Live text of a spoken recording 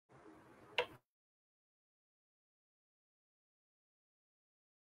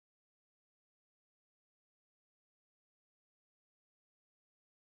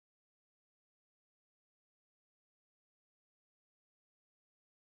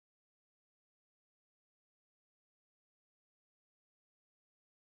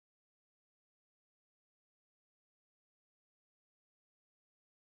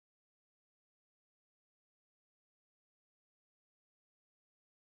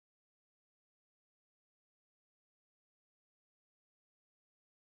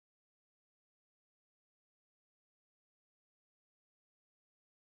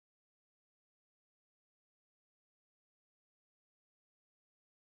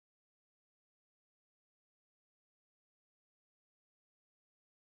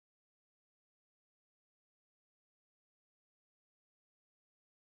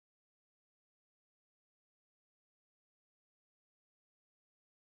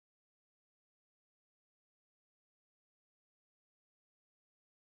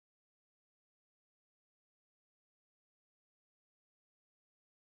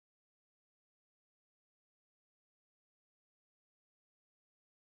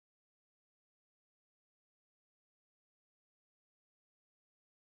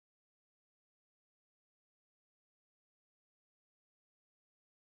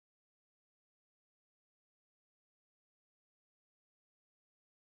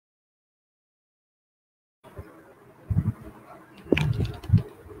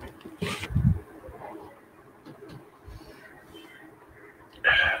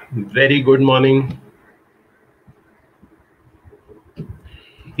Very good morning.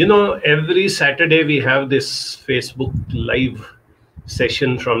 Every Saturday we have this Facebook live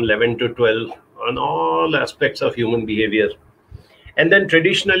session from 11 to 12 on all aspects of human behavior. And then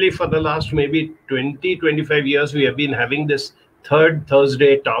traditionally, for the last maybe 20, 25 years, we have been having this third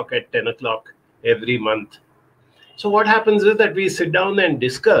Thursday talk at 10 o'clock every month. So, what happens is that we sit down and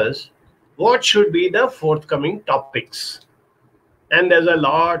discuss what should be the forthcoming topics. And there's a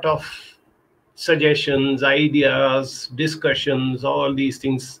lot of suggestions, ideas, discussions, all these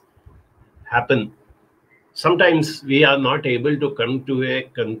things happen. Sometimes we are not able to come to a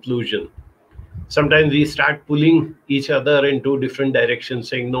conclusion. Sometimes we start pulling each other in two different directions,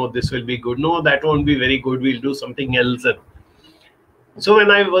 saying, no, this will be good. No, that won't be very good. We'll do something else. So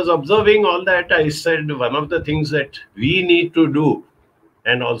when I was observing all that, I said one of the things that we need to do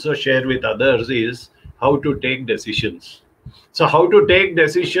and also share with others is how to take decisions. So how to take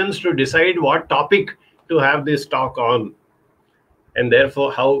decisions to decide what topic to have this talk on, and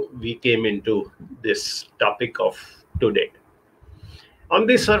therefore how we came into this topic of today. On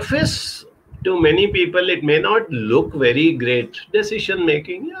the surface, to many people, it may not look very great. Decision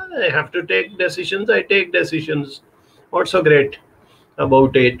making, yeah, I have to take decisions. I take decisions. What's so great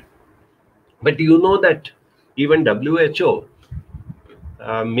about it? But you know that even WHO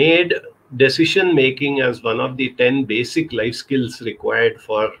made decision making as one of the 10 basic life skills required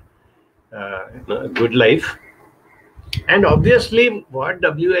for a good life. And obviously, what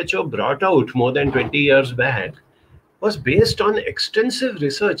WHO brought out more than 20 years back was based on extensive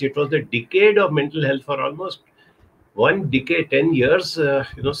research. It was the decade of mental health. For almost one decade, 10 years,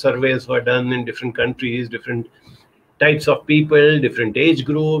 surveys were done in different countries, different types of people, different age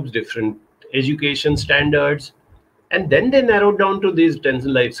groups, different education standards. And then they narrowed down to these 10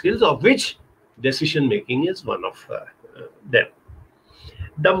 life skills, of which decision making is one of them.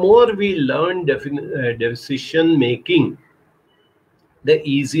 The more we learn decision making, the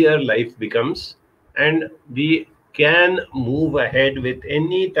easier life becomes, and we can move ahead with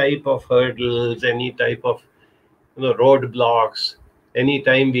any type of hurdles, any type of roadblocks.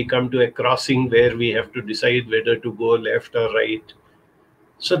 Anytime we come to a crossing where we have to decide whether to go left or right.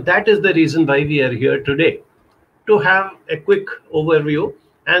 So that is the reason why we are here today, to have a quick overview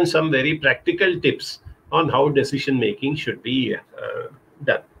and some very practical tips on how decision making should be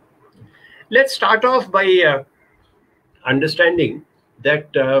done. Let's start off by understanding that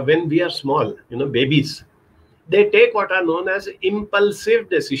when we are small, babies, they take what are known as impulsive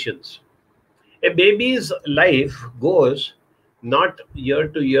decisions. A baby's life goes not year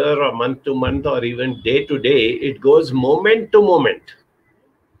to year or month to month or even day to day. It goes moment to moment.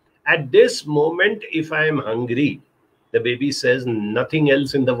 At this moment, if I am hungry, the baby says nothing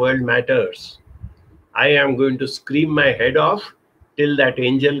else in the world matters. I am going to scream my head off till that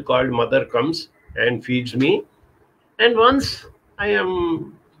angel called mother comes and feeds me. And once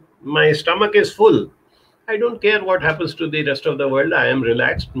my stomach is full, I don't care what happens to the rest of the world. I am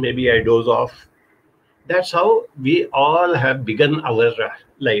relaxed. Maybe I doze off. That's how we all have begun our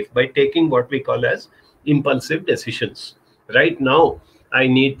life, by taking what we call as impulsive decisions. Right now, I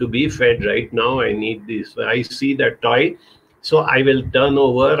need to be fed. Right now, I need this. I see that toy, so I will turn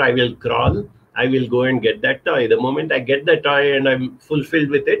over, I will crawl, I will go and get that toy. The moment I get the toy and I'm fulfilled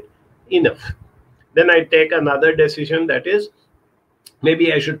with it, enough. Then I take another decision, that is,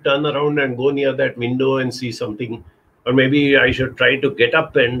 maybe I should turn around and go near that window and see something. Or maybe I should try to get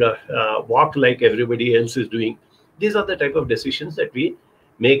up and walk like everybody else is doing. These are the type of decisions that we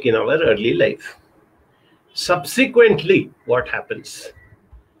make in our early life. Subsequently, what happens?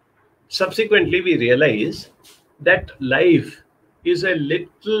 Subsequently, we realize that life is a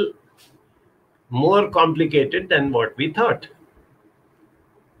little more complicated than what we thought.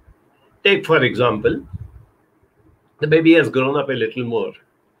 Take, for example, the baby has grown up a little more,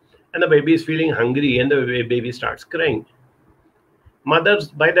 and the baby is feeling hungry, and the baby starts crying. Mothers,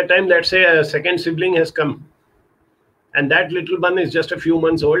 by the time, let's say, a second sibling has come, and that little one is just a few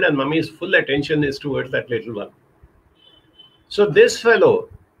months old, and mummy's full attention is towards that little one. So this fellow,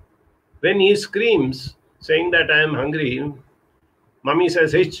 when he screams, saying that I am hungry, mummy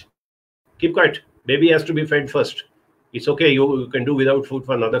says, "Hitch, keep quiet. Baby has to be fed first. It's okay. You can do without food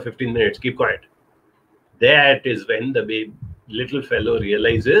for another 15 minutes. Keep quiet." That is when the little fellow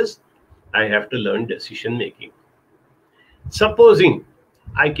realizes, I have to learn decision making. Supposing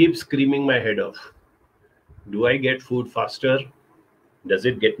I keep screaming my head off, do I get food faster? Does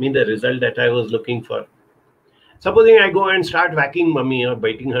it get me the result that I was looking for? Supposing I go and start whacking mummy or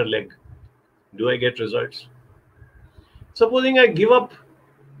biting her leg, do I get results? Supposing I give up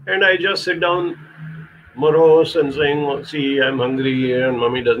and I just sit down morose and saying, "Oh, see, I'm hungry and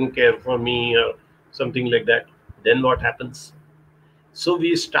mommy doesn't care for me," or something like that, then what happens? So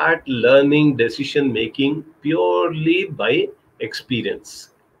we start learning decision making purely by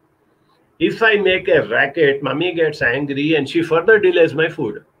experience. If I make a racket, mommy gets angry and she further delays my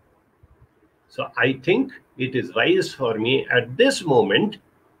food. So I think it is wise for me at this moment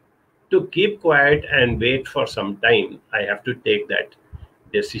to keep quiet and wait for some time. I have to take that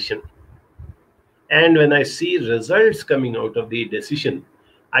decision. And when I see results coming out of the decision,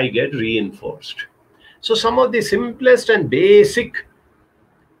 I get reinforced. So some of the simplest and basic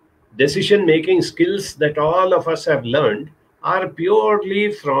decision making skills that all of us have learned are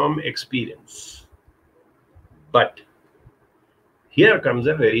purely from experience. But here comes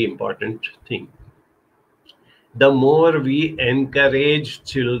a very important thing. The more we encourage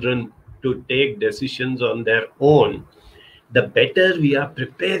children to take decisions on their own, the better we are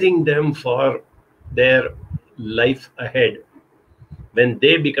preparing them for their life ahead. When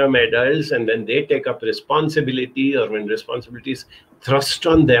they become adults and when they take up responsibility, or when responsibilities thrust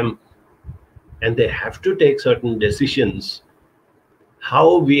on them and they have to take certain decisions,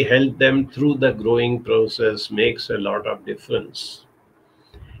 how we help them through the growing process makes a lot of difference.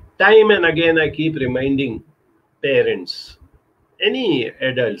 Time and again, I keep reminding parents, any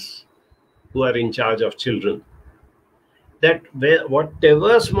adults who are in charge of children, that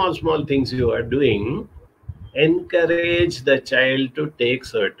whatever small things you are doing, encourage the child to take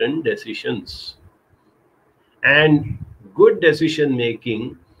certain decisions. And good decision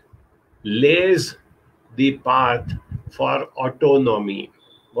making lays the path for autonomy.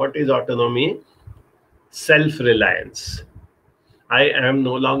 What is autonomy? Self-reliance. I am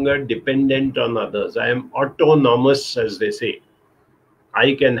no longer dependent on others. I am autonomous, as they say.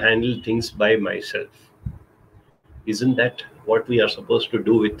 I can handle things by myself. Isn't that what we are supposed to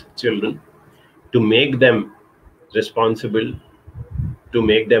do with children? To make them responsible, to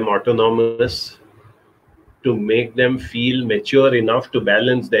make them autonomous, to make them feel mature enough to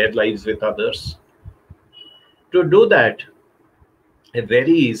balance their lives with others. To do that, a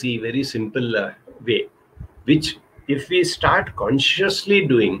very easy, very simple way, which if we start consciously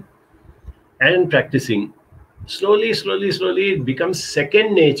doing and practicing, slowly, it becomes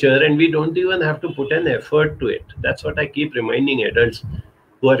second nature and we don't even have to put an effort to it. That's what I keep reminding adults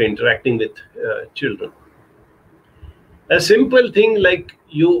who are interacting with children. A simple thing like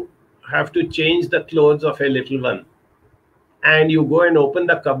you have to change the clothes of a little one, and you go and open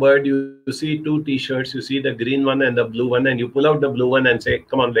the cupboard, you see two t-shirts, you see the green one and the blue one, and you pull out the blue one and say,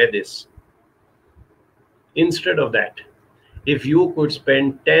 come on, wear this. Instead of that, if you could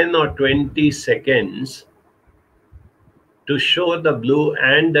spend 10 or 20 seconds to show the blue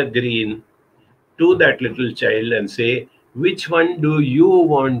and the green to that little child and say, which one do you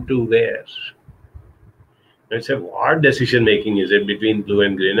want to wear? And say, what decision making is it between blue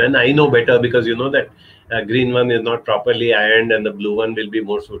and green? And I know better because you know that green one is not properly ironed and the blue one will be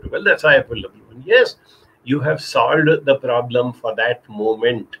more suitable. That's why I pull the blue one. Yes, you have solved the problem for that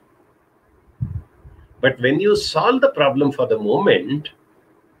moment. But when you solve the problem for the moment,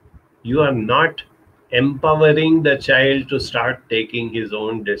 you are not empowering the child to start taking his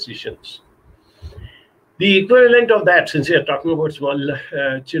own decisions. The equivalent of that, since we are talking about small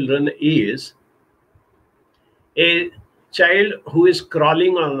children, is a child who is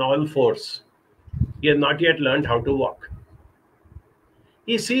crawling on all fours. He has not yet learned how to walk.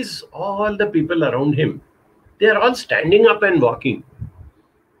 He sees all the people around him. They are all standing up and walking.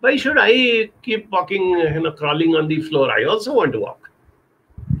 Why should I keep walking, crawling on the floor? I also want to walk.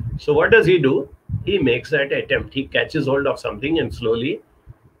 So what does he do? He makes that attempt. He catches hold of something and slowly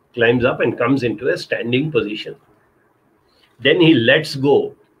climbs up and comes into a standing position. Then he lets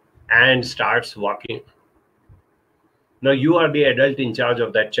go and starts walking. Now you are the adult in charge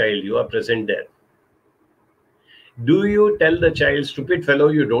of that child. You are present there. Do you tell the child, stupid fellow,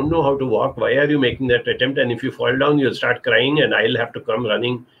 you don't know how to walk. Why are you making that attempt? And if you fall down, you'll start crying and I'll have to come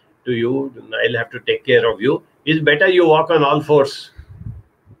running to you. And I'll have to take care of you. It's better you walk on all fours.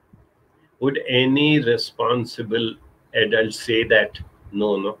 Would any responsible adult say that?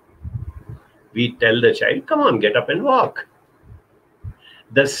 No. We tell the child, come on, get up and walk.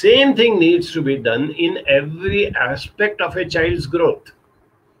 The same thing needs to be done in every aspect of a child's growth.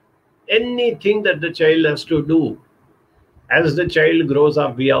 Anything that the child has to do. As the child grows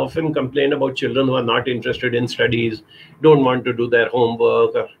up, we often complain about children who are not interested in studies, don't want to do their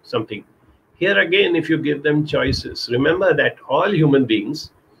homework or something. Here again, if you give them choices, remember that all human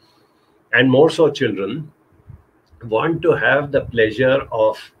beings, and more so children, want to have the pleasure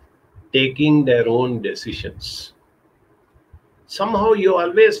of taking their own decisions. somehow you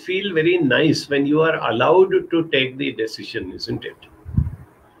always feel very nice when you are allowed to take the decision, isn't it?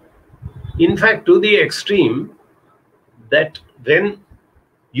 In fact, to the extreme that when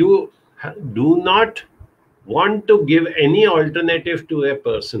you do not want to give any alternative to a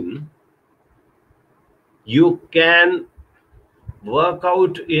person, you can work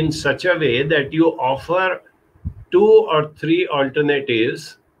out in such a way that you offer 2 or 3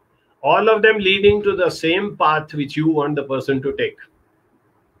 alternatives, all of them leading to the same path which you want the person to take.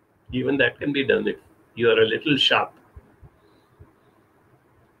 Even that can be done if you are a little sharp.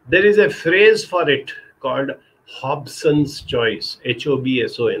 There is a phrase for it called Hobson's choice,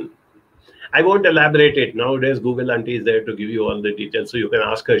 Hobson. I won't elaborate it. Nowadays, Google auntie is there to give you all the details. So you can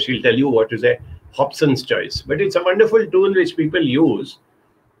ask her. She'll tell you what is a Hobson's choice. But it's a wonderful tool which people use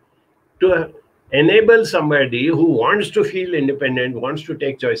to enable somebody who wants to feel independent, wants to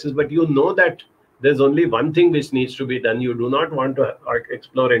take choices, but you know that there's only one thing which needs to be done. You do not want to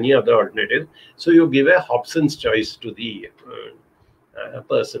explore any other alternative. So you give a Hobson's choice to the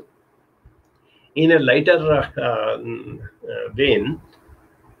person. In a lighter vein,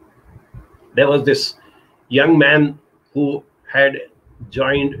 there was this young man who had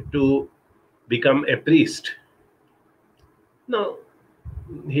joined to become a priest. Now,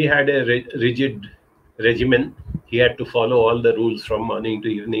 he had a rigid regimen. He had to follow all the rules from morning to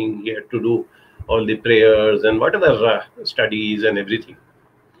evening. He had to do all the prayers and whatever studies and everything.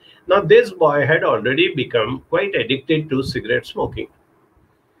 Now, this boy had already become quite addicted to cigarette smoking.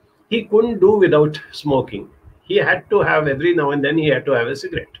 He couldn't do without smoking. He had to have, every now and then, he had to have a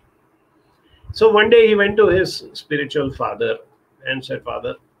cigarette. So one day he went to his spiritual father and said,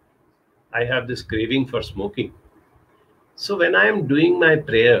 "Father, I have this craving for smoking. So when I am doing my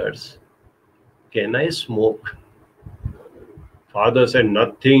prayers, can I smoke?" Father said,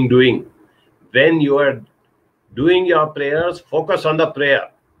 "Nothing doing. When you are doing your prayers, focus on the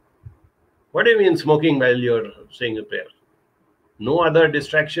prayer." What do you mean smoking while you're saying a prayer? No other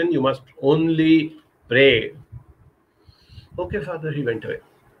distraction. You must only pray. Okay, Father, he went away.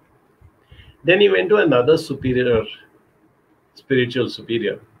 Then he went to another superior, spiritual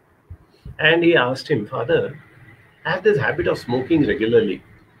superior, and he asked him, "Father, I have this habit of smoking regularly.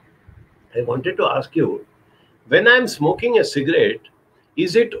 I wanted to ask you, when I'm smoking a cigarette,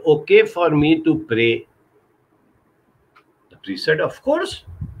 is it okay for me to pray?" The priest said, "Of course.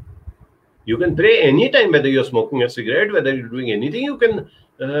 You can pray anytime, whether you're smoking a cigarette, whether you're doing anything, you can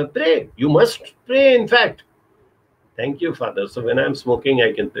pray. You must pray, in fact." "Thank you, Father. So when I'm smoking,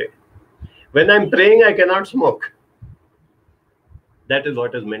 I can pray. When I'm praying, I cannot smoke." That is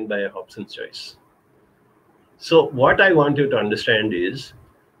what is meant by a Hobson's choice. So what I want you to understand is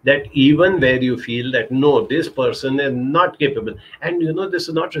that even where you feel that, no, this person is not capable, and you know, this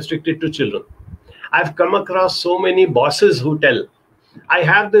is not restricted to children. I've come across so many bosses who tell, "I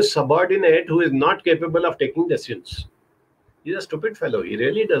have this subordinate who is not capable of taking decisions. He's a stupid fellow. He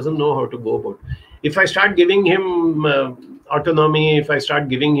really doesn't know how to go about. If I start giving him autonomy, if I start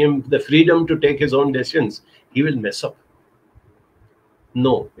giving him the freedom to take his own decisions, he will mess up."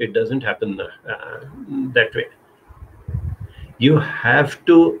 No, it doesn't happen that way. You have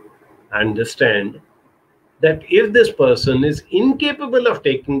to understand that if this person is incapable of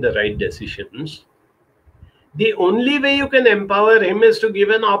taking the right decisions, the only way you can empower him is to give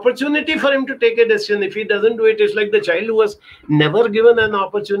an opportunity for him to take a decision. If he doesn't do it, it's like the child who was never given an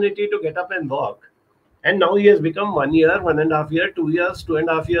opportunity to get up and walk. And now he has become 1 year, 1.5 years, 2 years,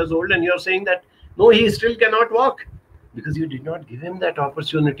 2.5 years old. And you're saying that, no, he still cannot walk because you did not give him that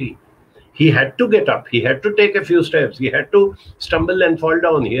opportunity. He had to get up. He had to take a few steps. He had to stumble and fall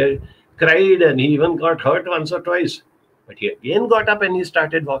down. He cried and he even got hurt once or twice. But he again got up and he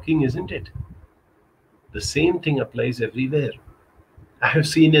started walking, isn't it? The same thing applies everywhere. I have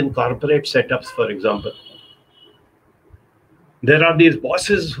seen in corporate setups, for example, there are these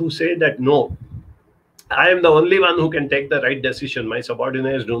bosses who say that, "No, I am the only one who can take the right decision. My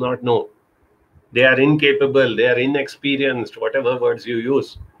subordinates do not know. They are incapable, they are inexperienced," whatever words you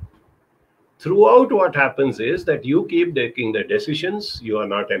use. Throughout, what happens is that you keep taking the decisions, you are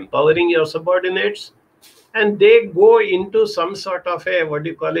not empowering your subordinates, and they go into some sort of a, what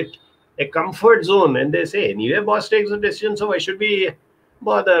do you call it, a comfort zone, and they say, "Anyway, boss takes the decision, so why should we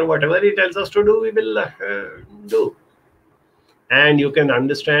bother? Whatever he tells us to do, we will do." And you can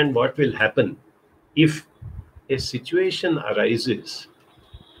understand what will happen if a situation arises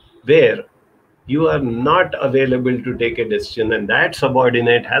where you are not available to take a decision and that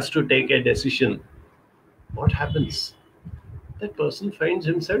subordinate has to take a decision. What happens? That person finds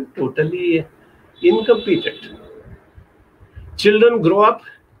himself totally incompetent. Children grow up,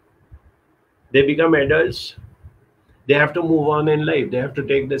 they become adults, They have to move on in life. They have to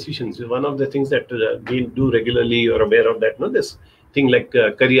take decisions. One of the things that we do regularly, you're aware of that, no? This thing like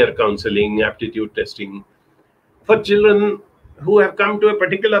career counseling, aptitude testing. For children who have come to a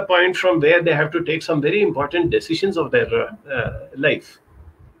particular point from where they have to take some very important decisions of their life,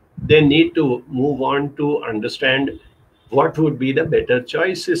 they need to move on to understand what would be the better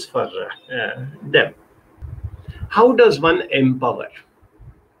choices for them. How does one empower?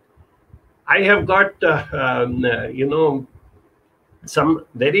 I have got, some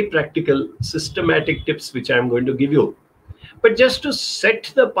very practical, systematic tips which I'm going to give you. But just to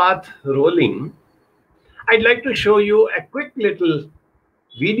set the path rolling, I'd like to show you a quick little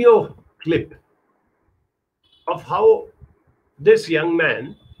video clip of how this young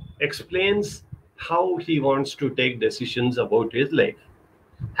man explains how he wants to take decisions about his life.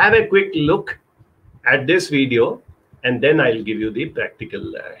 Have a quick look at this video, and then I'll give you the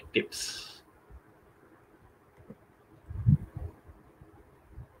practical tips.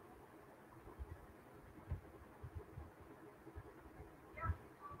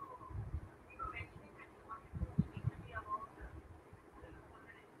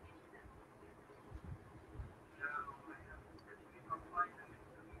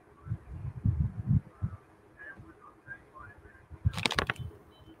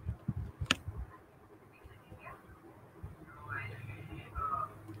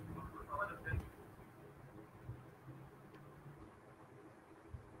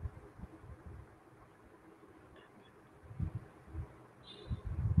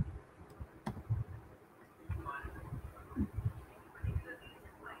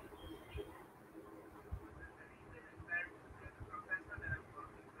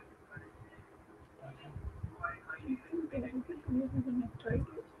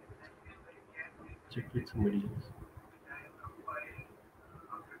 Check with somebody else.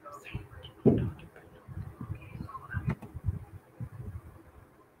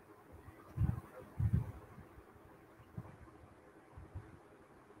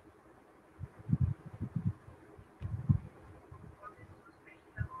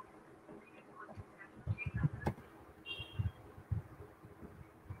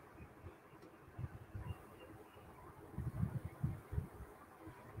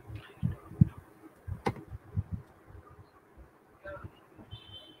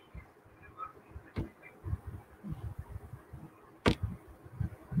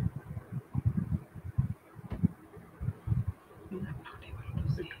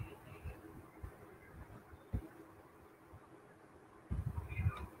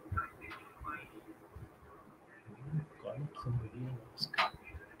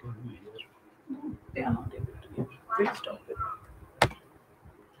 They are not able to hear. Please stop it.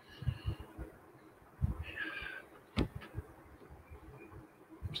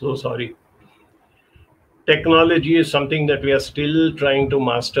 So sorry. Technology is something that we are still trying to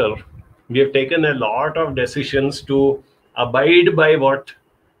master. We have taken a lot of decisions to abide by what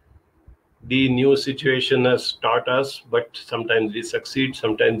the new situation has taught us, but sometimes we succeed,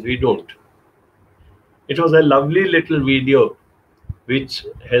 sometimes we don't. It was a lovely little video which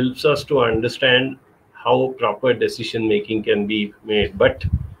helps us to understand how proper decision making can be made. But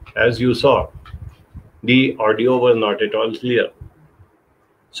as you saw, the audio was not at all clear.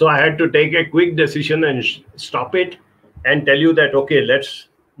 So I had to take a quick decision and stop it and tell you that, okay, let's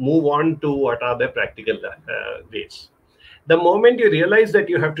move on to what are the practical ways. The moment you realize that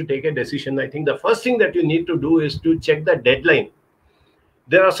you have to take a decision, I think the first thing that you need to do is to check the deadline.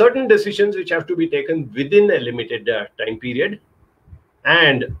 There are certain decisions which have to be taken within a limited time period,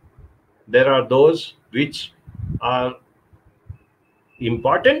 and there are those which are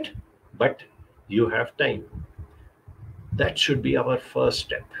important, but you have time. That should be our first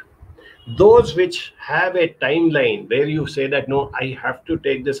step. Those which have a timeline where you say that, no, I have to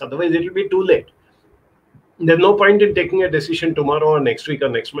take this, otherwise it will be too late. There's no point in taking a decision tomorrow or next week or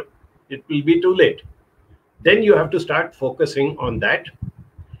next month. It will be too late. Then you have to start focusing on that,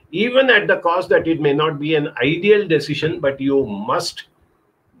 even at the cost that it may not be an ideal decision, but you must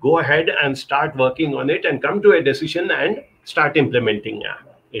go ahead and start working on it and come to a decision and start implementing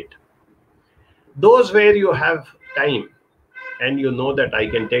it. Those where you have time and you know that I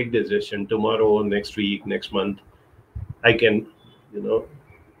can take this decision tomorrow, next week, next month, I can,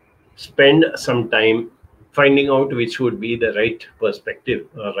 spend some time finding out which would be the right perspective,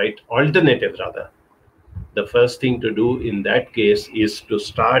 right alternative rather. The first thing to do in that case is to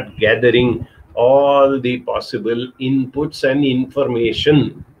start gathering all the possible inputs and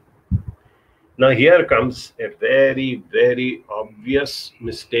information. Now here comes a very, very obvious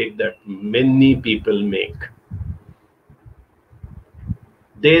mistake that many people make.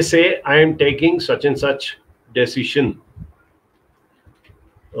 They say, I am taking such and such decision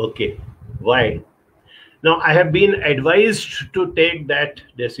Okay. Why? Now, I have been advised to take that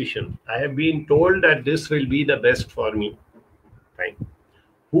decision. I have been told that this will be the best for me. Fine.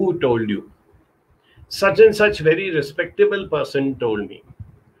 Who told you? Such and such very respectable person told me.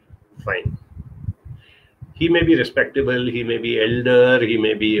 Fine. He may be respectable, he may be elder, he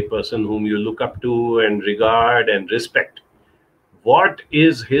may be a person whom you look up to and regard and respect. What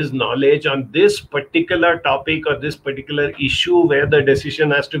is his knowledge on this particular topic or this particular issue where the decision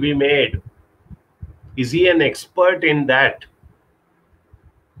has to be made? Is he an expert in that?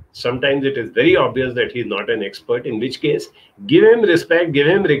 Sometimes it is very obvious that he's not an expert, in which case, give him respect, give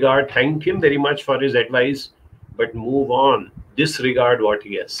him regard, thank him very much for his advice, but move on. Disregard what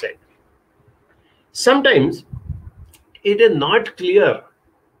he has said. Sometimes it is not clear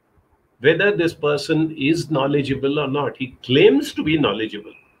whether this person is knowledgeable or not. He claims to be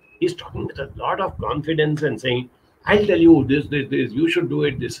knowledgeable. He's talking with a lot of confidence and saying, I'll tell you this, you should do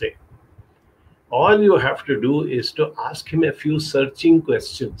it this way. All you have to do is to ask him a few searching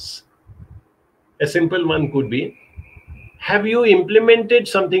questions. A simple one could be, have you implemented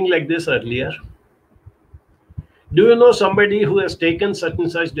something like this earlier? Do you know somebody who has taken such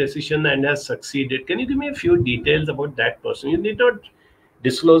and such decision and has succeeded? Can you give me a few details about that person? You need not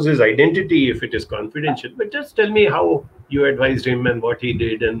disclose his identity if it is confidential, but just tell me how you advised him and what he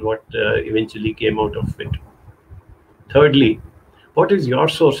did and what eventually came out of it. Thirdly, what is your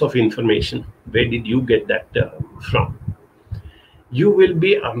source of information? Where did you get that from? You will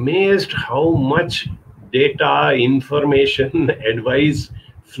be amazed how much data, information, advice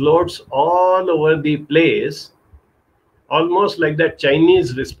floats all over the place, almost like that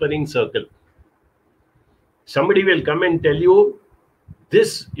Chinese whispering circle. Somebody will come and tell you,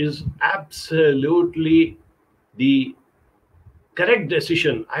 this is absolutely the correct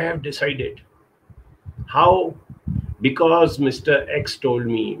decision. I have decided. How? Because Mr. X told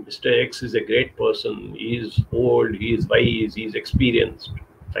me. Mr. X is a great person. He is old, he is wise, he is experienced.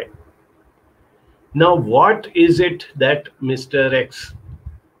 Right. Now, what is it that Mr. X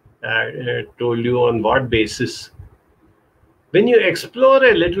told you, on what basis? When you explore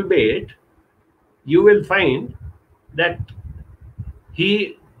a little bit, you will find that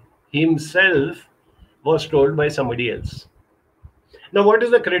he himself was told by somebody else. Now, what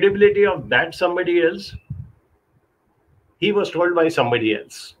is the credibility of that somebody else? He was told by somebody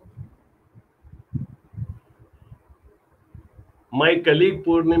else. My colleague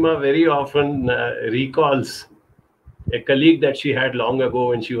Purnima very often recalls a colleague that she had long ago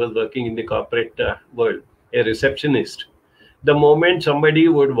when she was working in the corporate world, a receptionist. The moment somebody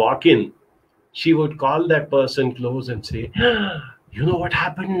would walk in, she would call that person close and say, you know what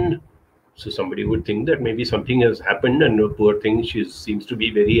happened? So somebody would think that maybe something has happened, and poor thing, she seems to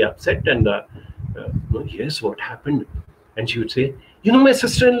be very upset. And yes, what happened? And she would say, you know, my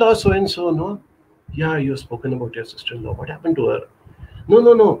sister-in-law so-and-so, no? Yeah, you've spoken about your sister-in-law. What happened to her?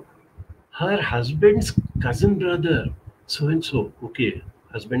 No. Her husband's cousin brother, so-and-so. Okay,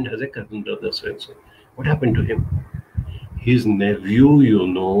 husband has a cousin brother, so-and-so. What happened to him? His nephew, you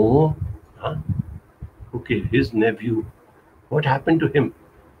know. Huh? Okay, his nephew. What happened to him?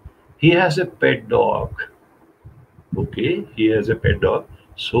 He has a pet dog. Okay, he has a pet dog.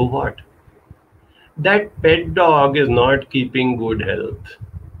 So what? That pet dog is not keeping good health.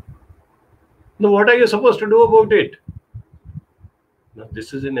 Now, what are you supposed to do about it? Now,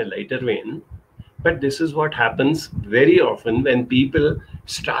 this is in a lighter vein, but this is what happens very often when people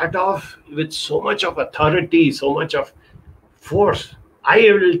start off with so much of authority, so much of force. I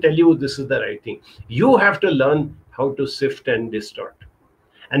will tell you this is the right thing. You have to learn how to sift and distort.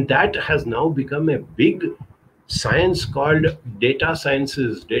 And that has now become a big science called data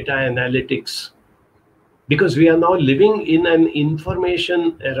sciences, data analytics. Because we are now living in an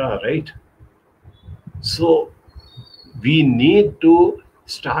information era, right? So we need to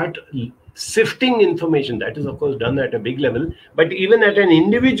start sifting information. That is, of course, done at a big level, but even at an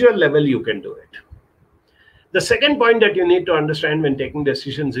individual level, you can do it. The second point that you need to understand when taking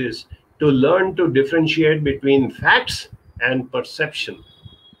decisions is to learn to differentiate between facts and perception.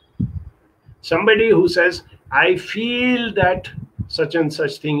 Somebody who says, I feel that such and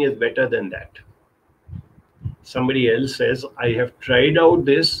such thing is better than that. Somebody else says, I have tried out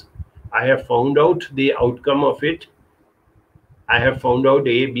this. I have found out the outcome of it. I have found out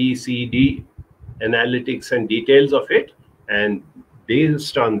A, B, C, D analytics and details of it. And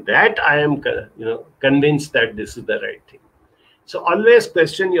based on that, I am convinced that this is the right thing. So always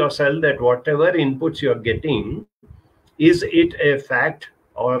question yourself that whatever inputs you're getting, is it a fact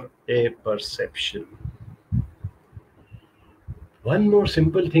or a perception? One more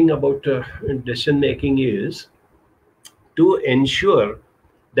simple thing about decision making is to ensure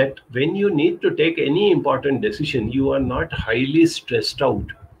that when you need to take any important decision, you are not highly stressed out,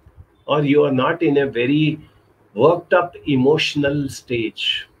 or you are not in a very worked up emotional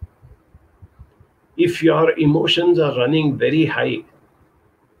stage. If your emotions are running very high,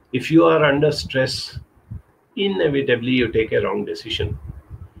 if you are under stress, inevitably you take a wrong decision.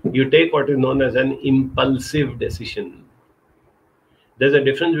 You take what is known as an impulsive decision. There's a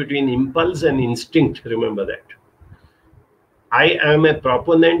difference between impulse and instinct, remember that. I am a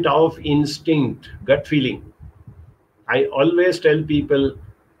proponent of instinct, gut feeling. I always tell people,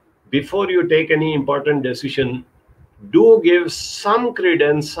 before you take any important decision, do give some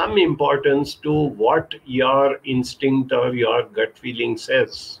credence, some importance to what your instinct or your gut feeling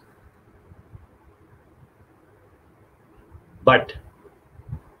says. But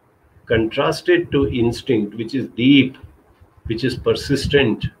contrast it to instinct, which is deep, which is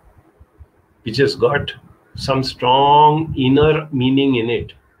persistent, which has got some strong inner meaning in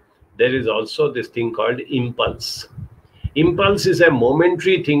it. There is also this thing called impulse. Impulse is a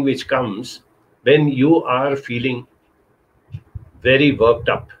momentary thing which comes when you are feeling very worked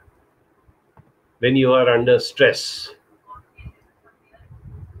up, when you are under stress,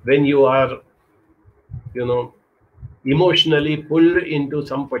 when you are, emotionally pulled into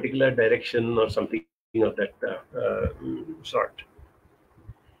some particular direction or something of that sort.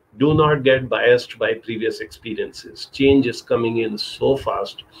 Do not get biased by previous experiences. Change is coming in so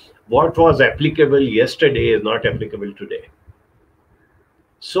fast. What was applicable yesterday is not applicable today.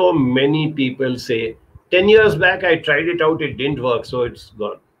 So many people say, 10 years back I tried it out, it didn't work, so it's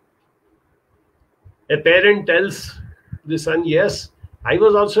gone. A parent tells the son, yes, I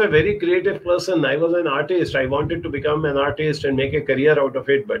was also a very creative person. I was an artist. I wanted to become an artist and make a career out of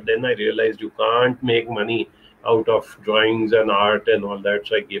it. But then I realized you can't make money out of drawings and art and all that.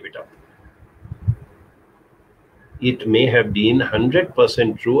 So I gave it up. It may have been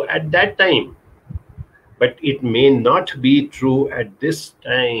 100% true at that time, but it may not be true at this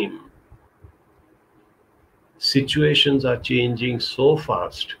time. Situations are changing so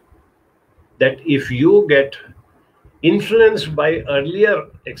fast that if you get influenced by earlier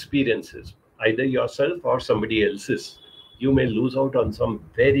experiences, either yourself or somebody else's, you may lose out on some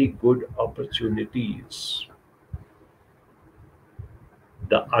very good opportunities.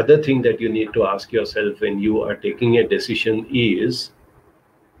 The other thing that you need to ask yourself when you are taking a decision is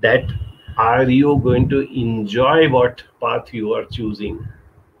that, are you going to enjoy what path you are choosing?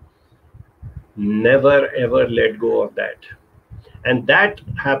 Never ever let go of that. And that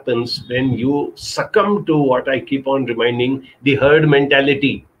happens when you succumb to what I keep on reminding, the herd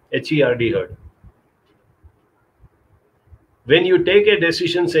mentality, HERD, herd. When you take a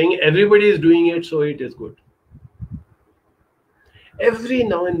decision saying everybody is doing it, so it is good. Every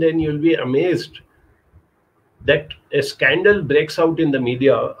now and then you'll be amazed that a scandal breaks out in the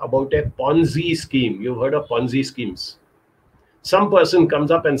media about a Ponzi scheme. You've heard of Ponzi schemes. Some person comes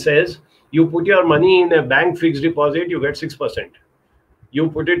up and says, you put your money in a bank fixed deposit, you get 6%. You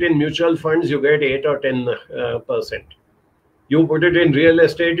put it in mutual funds, you get 8 or 10%. You put it in real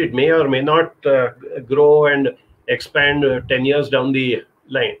estate, it may or may not grow and expand 10 years down the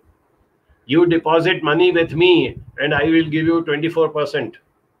line. You deposit money with me and I will give you 24%.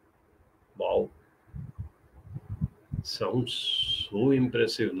 Wow. Sounds so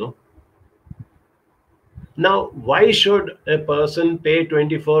impressive, no? Now, why should a person pay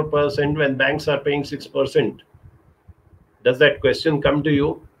 24% when banks are paying 6%? Does that question come to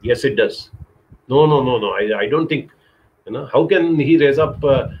you? Yes, it does. No. I don't think. How can he raise up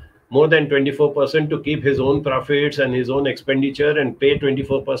more than 24% to keep his own profits and his own expenditure and pay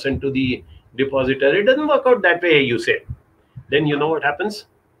 24% to the depositor? It doesn't work out that way, you say. Then you know what happens?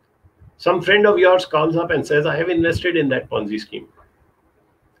 Some friend of yours calls up and says, I have invested in that Ponzi scheme.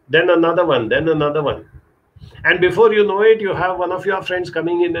 Then another one, then another one. And before you know it, you have one of your friends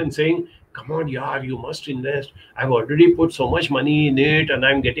coming in and saying, come on, yaar, you must invest. I've already put so much money in it and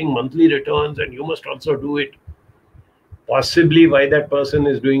I'm getting monthly returns and you must also do it. Possibly why that person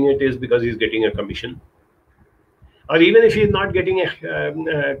is doing it is because he's getting a commission. Or even if he's not getting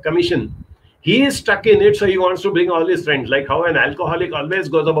a commission, he is stuck in it, so he wants to bring all his friends. Like how an alcoholic always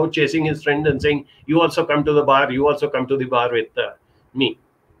goes about chasing his friend and saying, you also come to the bar, you also come to the bar with me.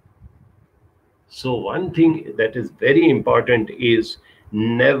 So one thing that is very important is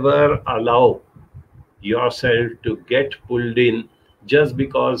never allow yourself to get pulled in just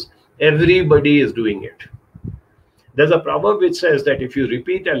because everybody is doing it. There's a proverb which says that if you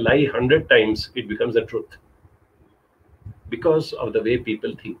repeat a lie 100 times, it becomes a truth because of the way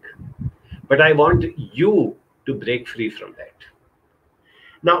people think. But I want you to break free from that.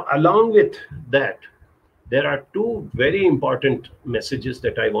 Now, along with that, there are two very important messages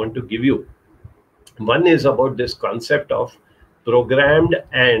that I want to give you. One is about this concept of programmed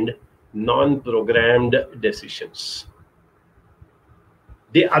and non-programmed decisions.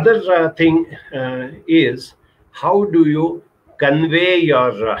 The other thing is, how do you convey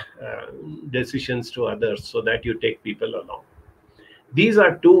your decisions to others so that you take people along? These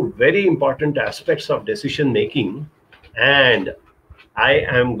are two very important aspects of decision making, and I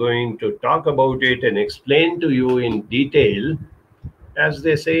am going to talk about it and explain to you in detail, as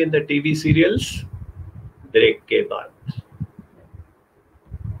they say in the TV serials, break ke baad.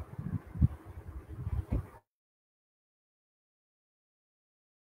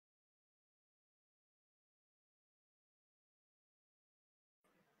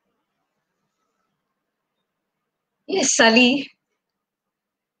 Yes, Sally,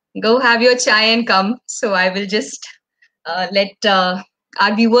 go have your chai and come. So I will just let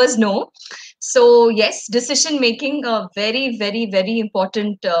our viewers know. So yes, decision making, a very, very, very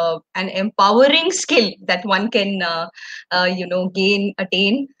important and empowering skill that one can,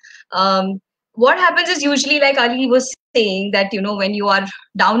 attain. What happens is usually, like Ali was saying, that when you are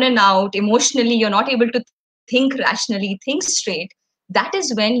down and out emotionally, you're not able to think rationally, think straight. That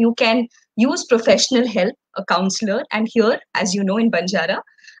is when you can use professional help, a counselor. And here, as you know, in Banjara,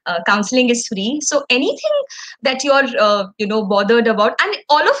 counseling is free. So anything that you're bothered about, and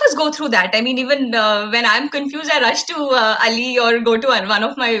all of us go through that. I mean, even when I'm confused, I rush to Ali or go to one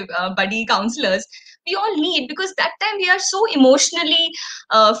of my buddy counselors. We all need, because that time we are so emotionally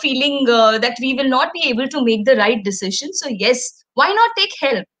feeling that we will not be able to make the right decision. So yes, why not take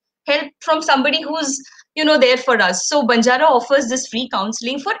help from somebody who's there for us? So Banjara offers this free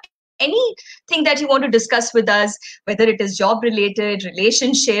counseling for anything that you want to discuss with us, whether it is job related,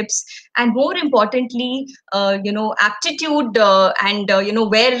 relationships, and more importantly, aptitude, and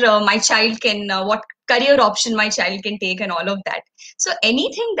where my child can, what career option my child can take, and all of that. So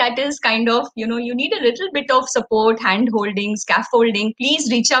anything that is kind of, you need a little bit of support, hand holding, scaffolding,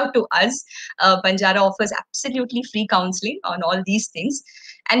 please reach out to us. Banjara offers absolutely free counseling on all these things.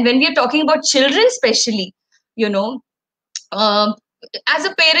 And when we are talking about children especially, um, as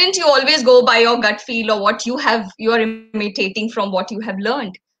a parent, you always go by your gut feel, or what you are imitating from what you have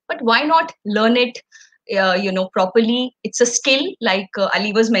learned. But why not learn it properly? It's a skill, like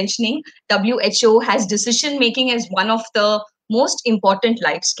Ali was mentioning. WHO has decision making as one of the most important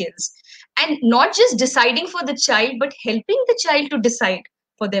life skills, and not just deciding for the child, but helping the child to decide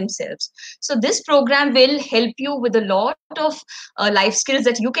for themselves. So this program will help you with a lot of life skills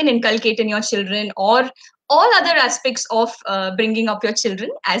that you can inculcate in your children, or all other aspects of bringing up your children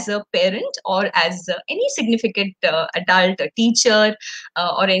as a parent, or as any significant adult, a teacher,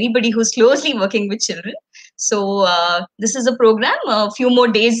 or anybody who's closely working with children. So this is a program. A few more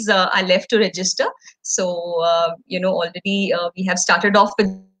days are left to register. So already we have started off with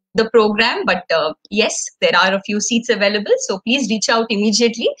the program, but yes, there are a few seats available. So please reach out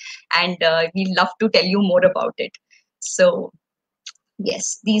immediately, and we'd love to tell you more about it. So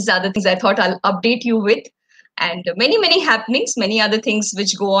yes, these are the things I thought I'll update you with. And many happenings, many other things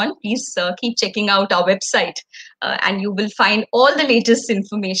which go on. Please keep checking out our website, and you will find all the latest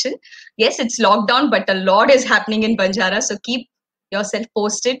information. Yes, it's lockdown, but a lot is happening in Banjara. So keep yourself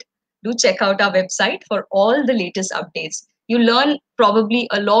posted. Do check out our website for all the latest updates. You learn probably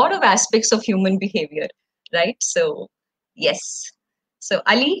a lot of aspects of human behavior, right? So yes. So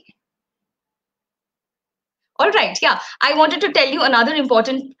Ali, all right. Yeah. I wanted to tell you another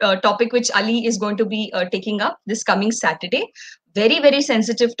important topic which Ali is going to be taking up this coming Saturday. Very, very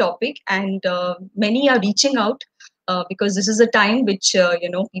sensitive topic. And many are reaching out because this is a time which,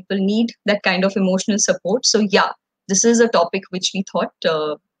 people need that kind of emotional support. So, yeah, this is a topic which we thought,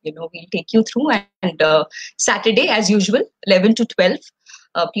 we'll take you through. And Saturday, as usual, 11 to 12,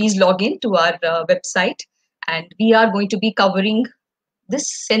 please log in to our website. And we are going to be covering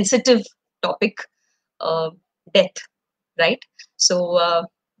this sensitive topic, death, right? So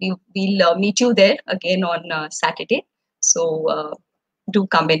we'll meet you there again on Saturday. So do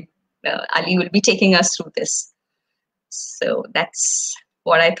come in. Ali will be taking us through this. So that's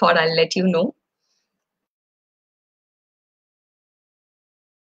what I thought I'll let you know.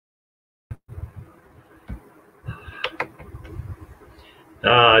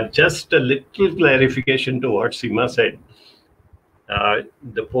 Just a little clarification to what Seema said.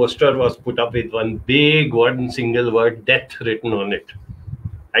 The poster was put up with one single word, death, written on it.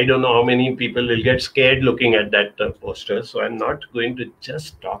 I don't know how many people will get scared looking at that poster. So I'm not going to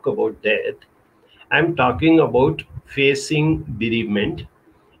just talk about death. I'm talking about facing bereavement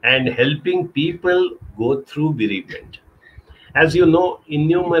and helping people go through bereavement. As you know,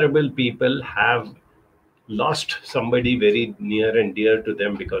 innumerable people have lost somebody very near and dear to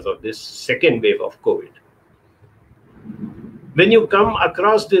them because of this second wave of COVID. When you come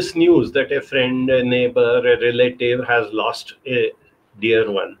across this news that a friend, a neighbor, a relative has lost a dear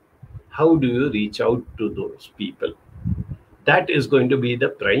one, how do you reach out to those people? That is going to be the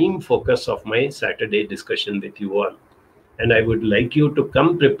prime focus of my Saturday discussion with you all. And I would like you to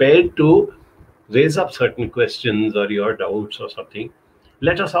come prepared to raise up certain questions or your doubts or something.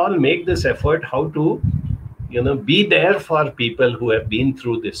 Let us all make this effort how to, be there for people who have been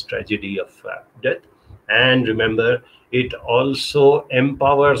through this tragedy of death. And remember, it also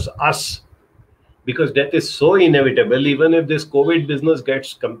empowers us, because death is so inevitable. Even if this COVID business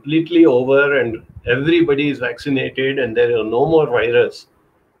gets completely over and everybody is vaccinated and there are no more virus,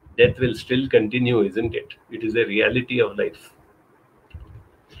 death will still continue, isn't it? It is a reality of life.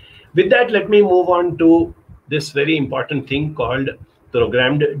 With that, let me move on to this very important thing called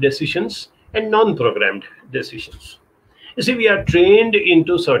programmed decisions and non-programmed decisions. You see, we are trained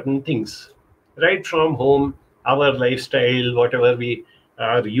into certain things right from home. Our lifestyle, whatever we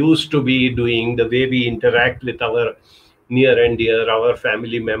are used to be doing, the way we interact with our near and dear, our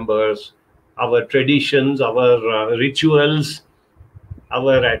family members, our traditions, our rituals,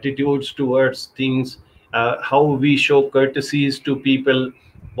 our attitudes towards things, how we show courtesies to people,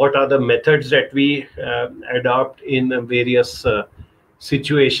 what are the methods that we adopt in various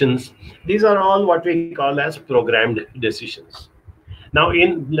situations. These are all what we call as programmed decisions. Now,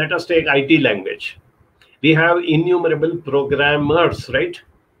 let us take IT language. We have innumerable programmers, right?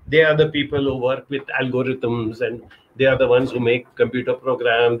 They are the people who work with algorithms, and they are the ones who make computer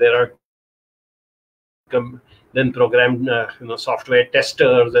programs. There are then programmed software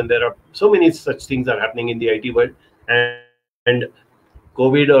testers, and there are so many such things are happening in the IT world. And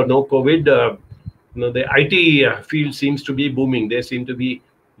COVID or no COVID, the IT field seems to be booming. There seem to be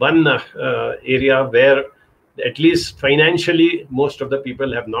one area where at least financially most of the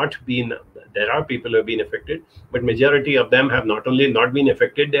people have not been. There are people who have been affected, but majority of them have not only not been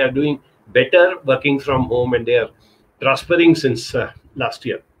affected, they are doing better working from home, and they are prospering since last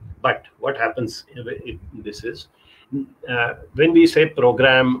year. But what happens this is, when we say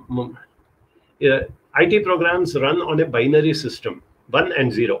program, IT programs run on a binary system, 1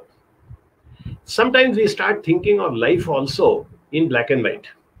 and 0. Sometimes we start thinking of life also in black and white.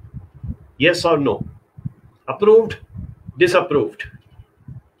 Yes or no, approved, disapproved.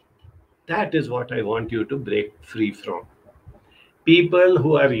 That is what I want you to break free from. People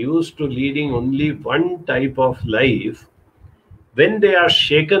who are used to leading only one type of life, when they are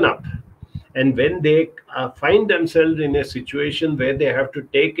shaken up and when they find themselves in a situation where they have to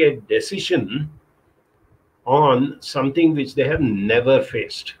take a decision on something which they have never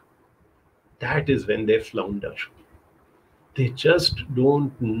faced, that is when they flounder. They just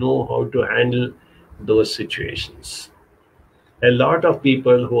don't know how to handle those situations. A lot of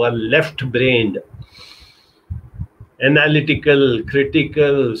people who are left-brained, analytical,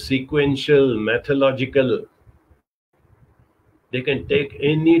 critical, sequential, methodological, they can take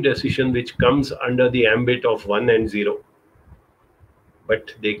any decision which comes under the ambit of 1 and 0.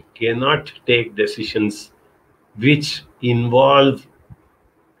 But they cannot take decisions which involve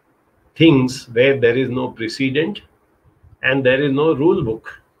things where there is no precedent and there is no rule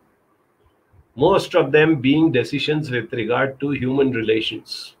book. Most of them being decisions with regard to human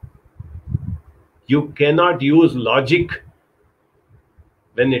relations. You cannot use logic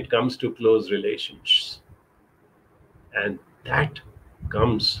when it comes to close relations. And that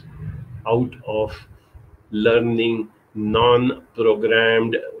comes out of learning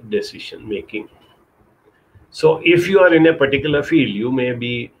non-programmed decision making. So if you are in a particular field, you may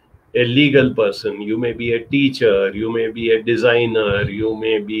be a legal person, you may be a teacher, you may be a designer, you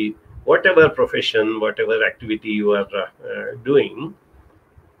may be whatever profession, whatever activity you are doing,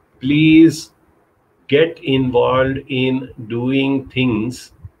 please get involved in doing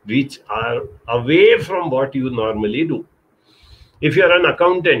things which are away from what you normally do. If you're an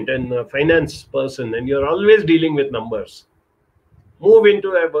accountant and a finance person and you're always dealing with numbers, move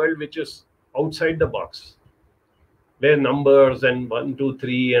into a world which is outside the box, where numbers and 1, 2,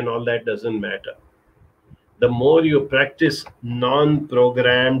 3 and all that doesn't matter. The more you practice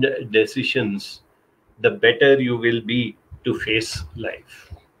non-programmed decisions, the better you will be to face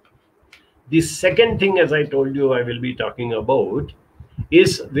life. The second thing, as I told you, I will be talking about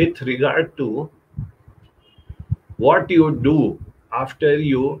is with regard to what you do after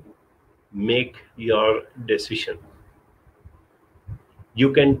you make your decision.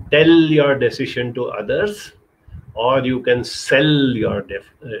 You can tell your decision to others, or you can sell your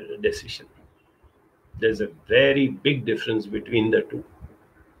decision. There's a very big difference between the two.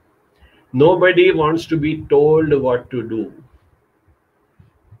 Nobody wants to be told what to do.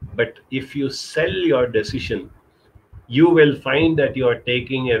 But if you sell your decision, you will find that you are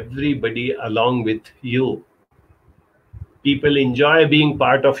taking everybody along with you. People enjoy being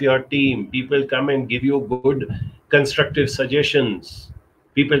part of your team. People come and give you good, constructive suggestions.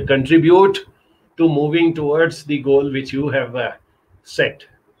 People contribute to moving towards the goal which you have set,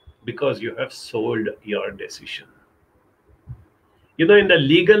 because you have sold your decision. You know, in the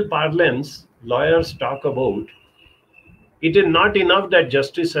legal parlance, lawyers talk about it is not enough that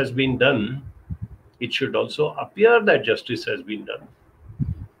justice has been done, it should also appear that justice has been done.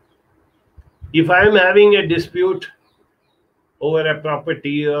 If I am having a dispute over a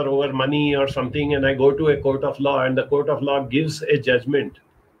property or over money or something, and I go to a court of law and the court of law gives a judgment,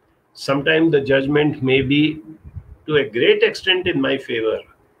 sometimes the judgment may be to a great extent in my favor.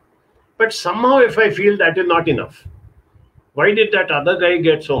 But somehow if I feel that is not enough, why did that other guy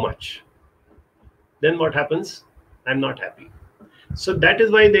get so much? Then what happens? I'm not happy. So that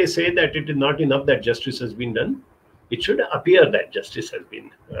is why they say that it is not enough that justice has been done. It should appear that justice has been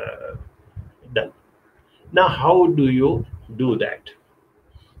done. Now, how do you do that?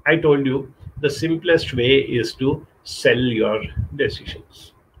 I told you the simplest way is to sell your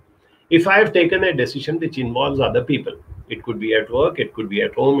decisions. If I have taken a decision which involves other people, it could be at work, it could be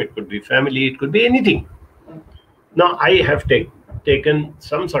at home, it could be family, it could be anything. Now, I have taken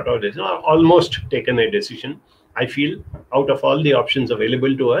some sort of decision, or almost taken a decision. I feel out of all the options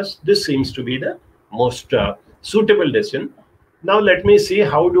available to us, this seems to be the most suitable decision. Now, let me see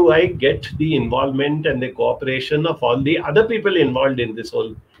how do I get the involvement and the cooperation of all the other people involved in this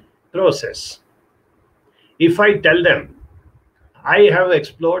whole process. If I tell them, I have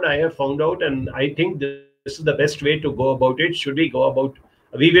explored, I have found out, and I think this is the best way to go about it. Should we go about,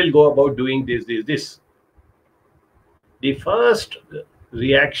 we will go about doing this. The first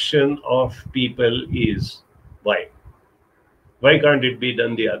reaction of people is, why? Why can't it be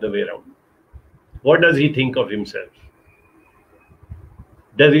done the other way around? What does he think of himself?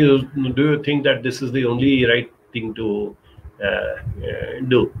 Do you think that this is the only right thing to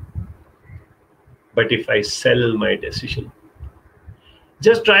do? But if I sell my decision,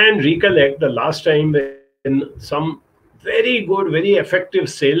 just try and recollect the last time when some very good, very effective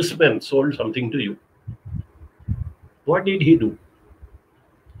salesman sold something to you. What did he do?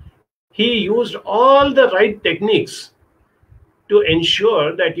 He used all the right techniques to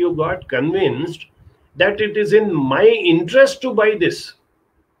ensure that you got convinced that it is in my interest to buy this.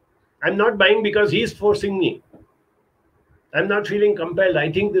 I'm not buying because he's forcing me. I'm not feeling compelled.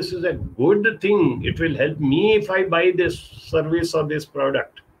 I think this is a good thing. It will help me if I buy this service or this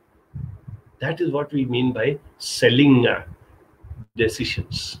product. That is what we mean by selling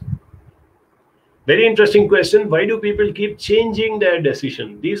decisions. Very interesting question. Why do people keep changing their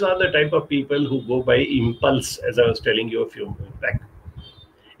decision? These are the type of people who go by impulse, as I was telling you a few minutes back.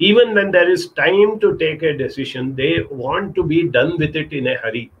 Even when there is time to take a decision, they want to be done with it in a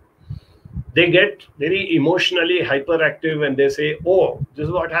hurry. They get very emotionally hyperactive and they say, oh, this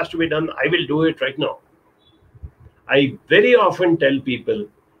is what has to be done. I will do it right now. I very often tell people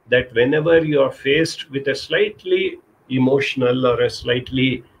that whenever you are faced with a slightly emotional or a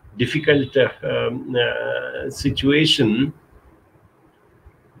slightly difficult situation,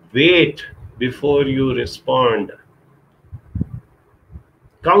 wait before you respond.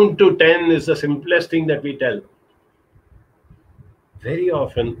 Count to 10 is the simplest thing that we tell. Very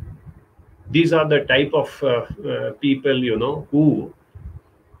often, these are the type of people, you know, who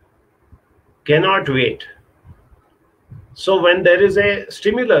cannot wait. So when there is a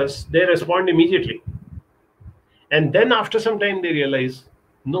stimulus, they respond immediately. And then after some time, they realize,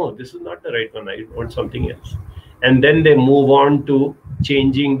 no, this is not the right one. I want something else. And then they move on to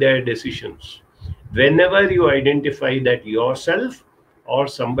changing their decisions. Whenever you identify that yourself or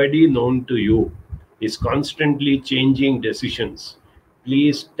somebody known to you is constantly changing decisions,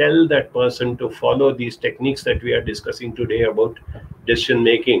 please tell that person to follow these techniques that we are discussing today about decision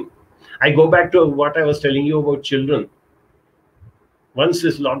making. I go back to what I was telling you about children. Once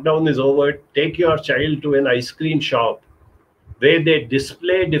this lockdown is over, take your child to an ice cream shop where they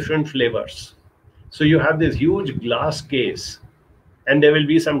display different flavors. So you have this huge glass case and there will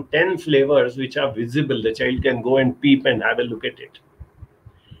be some 10 flavors which are visible. The child can go and peep and have a look at it.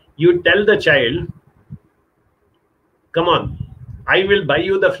 You tell the child, come on, I will buy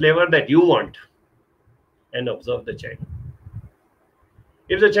you the flavor that you want, and observe the child.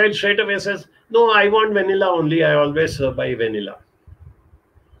 If the child straight away says, no, I want vanilla only, I always buy vanilla,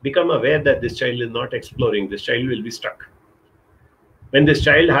 become aware that this child is not exploring. This child will be stuck. When this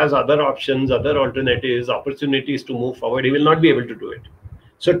child has other options, other alternatives, opportunities to move forward, he will not be able to do it.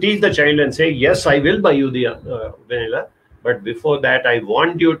 So teach the child and say, yes, I will buy you the vanilla, but before that, I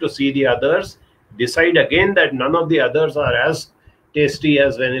want you to see the others. Decide again that none of the others are as tasty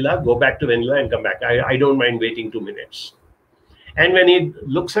as vanilla. Go back to vanilla and come back. I don't mind waiting 2 minutes. And when he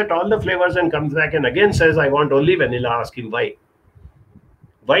looks at all the flavors and comes back and again says, I want only vanilla, ask him why.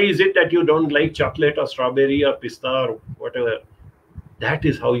 Why is it that you don't like chocolate or strawberry or pista or whatever? That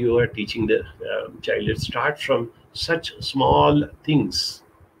is how you are teaching the child. It starts from such small things.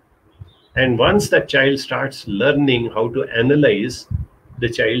 And once that child starts learning how to analyze, the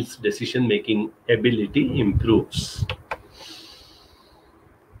child's decision-making ability improves.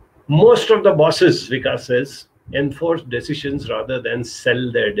 Most of the bosses, Vikas says, enforce decisions rather than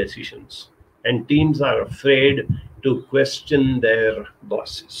sell their decisions. And teams are afraid to question their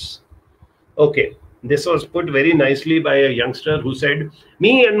bosses. Okay, this was put very nicely by a youngster who said,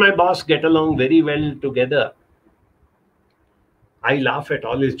 me and my boss get along very well together. I laugh at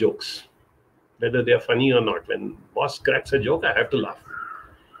all his jokes, whether they're funny or not. When boss cracks a joke, I have to laugh.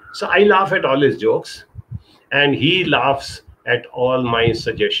 So I laugh at all his jokes and he laughs at all my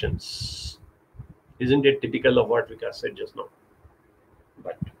suggestions. Isn't it typical of what Vikas said just now?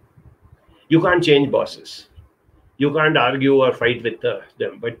 But you can't change bosses. You can't argue or fight with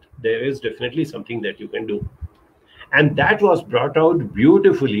them, but there is definitely something that you can do. And that was brought out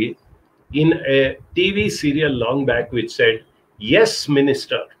beautifully in a TV serial long back which said, yes,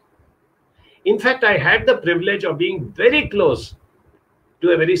 minister. In fact, I had the privilege of being very close to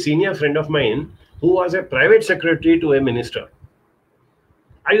a very senior friend of mine who was a private secretary to a minister.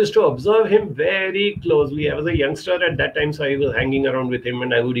 I used to observe him very closely. I was a youngster at that time, so I was hanging around with him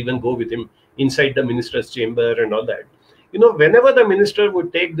and I would even go with him inside the minister's chamber and all that. You know, whenever the minister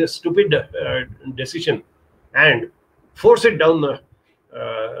would take this stupid decision and force it down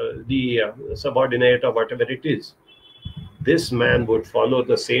the subordinate or whatever it is, this man would follow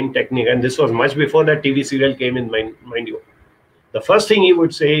the same technique. And this was much before that TV serial came in, mind you. The first thing he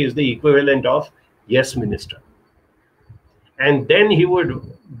would say is the equivalent of, yes, minister. And then he would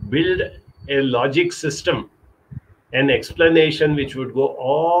build a logic system, an explanation which would go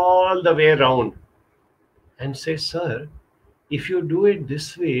all the way around and say, sir, if you do it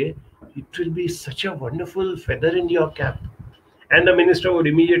this way, it will be such a wonderful feather in your cap. And the minister would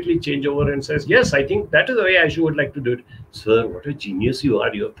immediately change over and says, yes, I think that is the way I would like to do it. Sir, what a genius you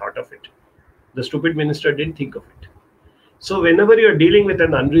are. You have thought of it. The stupid minister didn't think of it. So whenever you're dealing with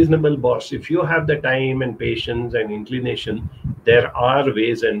an unreasonable boss, if you have the time and patience and inclination, there are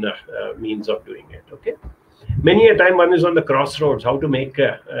ways and means of doing it. Okay. Many a time one is on the crossroads, how to make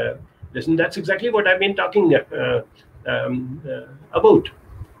listen. That's exactly what I've been talking about.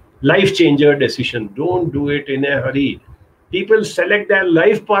 Life changer decision. Don't do it in a hurry. People select their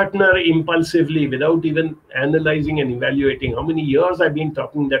life partner impulsively without even analyzing and evaluating. How many years I've been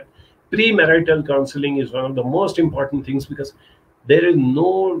talking that premarital counseling is one of the most important things, because there is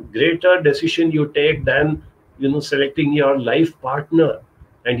no greater decision you take than, selecting your life partner.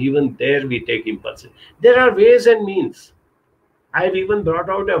 And even there we take impulsive. There are ways and means. I've even brought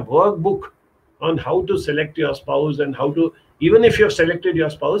out a workbook on how to select your spouse and how to, even if you've selected your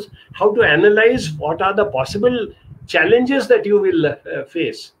spouse, how to analyze what are the possible challenges that you will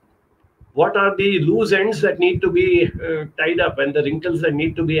face. What are the loose ends that need to be tied up and the wrinkles that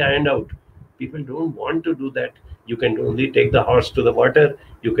need to be ironed out? People don't want to do that. You can only take the horse to the water.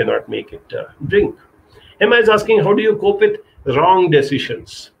 You cannot make it drink. Emma is asking, how do you cope with wrong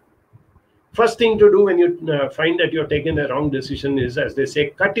decisions? First thing to do when you find that you're taking a wrong decision is, as they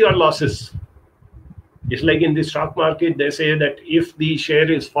say, cut your losses. It's like in the stock market, they say that if the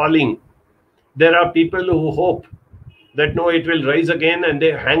share is falling, there are people who hope that no, it will rise again, and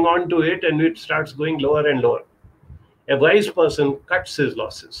they hang on to it and it starts going lower and lower. A wise person cuts his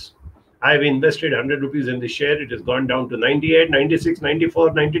losses. I've invested 100 rupees in the share. It has gone down to 98, 96,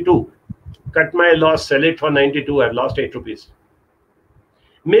 94, 92. Cut my loss, sell it for 92. I've lost 8 rupees.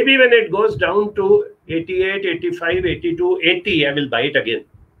 Maybe when it goes down to 88, 85, 82, 80, I will buy it again.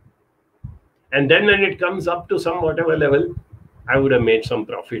 And then when it comes up to some whatever level, I would have made some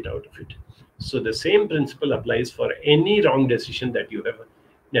profit out of it. So the same principle applies for any wrong decision that you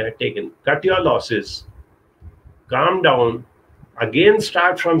have taken. Cut your losses, calm down, again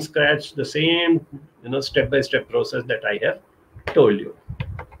start from scratch, the same step-by-step process that I have told you.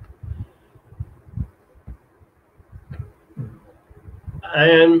 I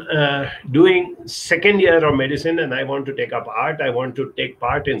am doing second year of medicine and I want to take up art. I want to take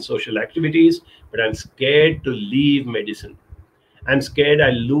part in social activities, but I'm scared to leave medicine. I'm scared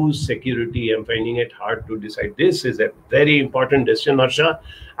I lose security. I'm finding it hard to decide. This is a very important decision, Harsha.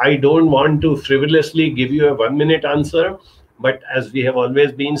 I don't want to frivolously give you a 1-minute answer. But as we have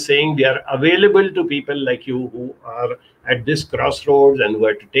always been saying, we are available to people like you who are at this crossroads and who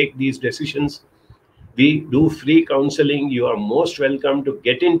are to take these decisions. We do free counseling. You are most welcome to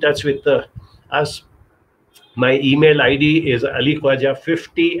get in touch with us. My email ID is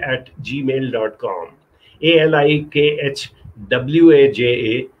alikhwaja50@gmail.com.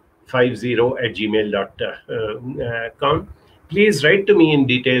 alikhwaja50@gmail.com. Please write to me in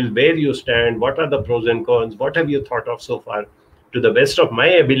detail where you stand, what are the pros and cons, what have you thought of so far. To the best of my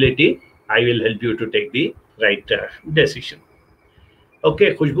ability, I will help you to take the right decision.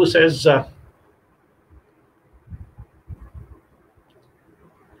 Okay, Khushbu says,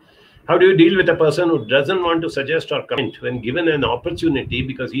 how do you deal with a person who doesn't want to suggest or comment when given an opportunity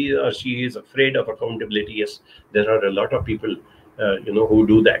because he or she is afraid of accountability? Yes, there are a lot of people, who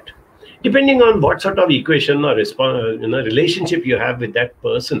do that. Depending on what sort of equation or relationship you have with that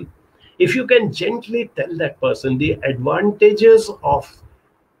person, if you can gently tell that person the advantages of,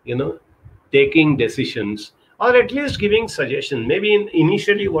 taking decisions, or at least giving suggestions. Maybe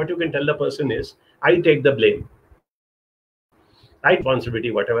initially what you can tell the person is, I take the blame. I take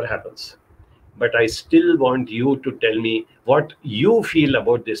responsibility, whatever happens. But I still want you to tell me what you feel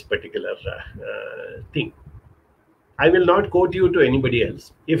about this particular thing. I will not quote you to anybody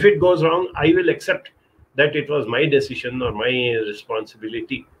else. If it goes wrong, I will accept that it was my decision or my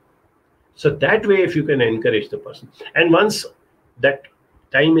responsibility. So that way, if you can encourage the person, and once that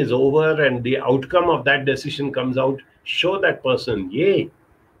time is over and the outcome of that decision comes out, show that person, yay,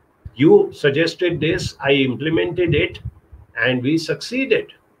 you suggested this, I implemented it, and we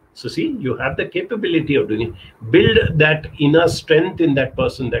succeeded. So see, you have the capability of doing it. Build that inner strength in that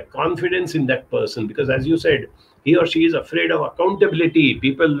person, that confidence in that person, because as you said, he or she is afraid of accountability.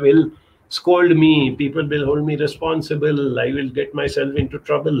 People will scold me, people will hold me responsible, I will get myself into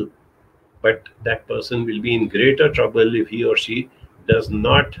trouble. But that person will be in greater trouble if he or she does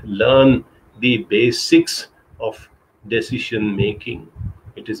not learn the basics of decision making.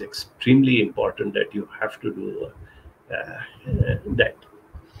 It is extremely important that you have to do that.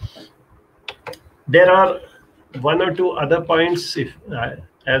 There are one or two other points. If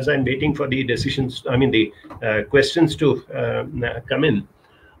as I'm waiting for the decisions, the questions to come in.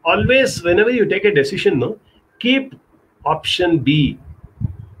 Always, whenever you take a decision, keep option B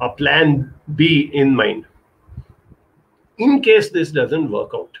or plan B in mind. In case this doesn't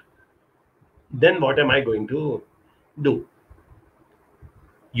work out, then what am I going to do?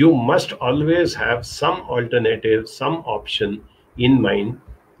 You must always have some alternative, some option in mind.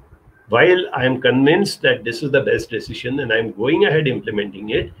 While I am convinced that this is the best decision and I'm going ahead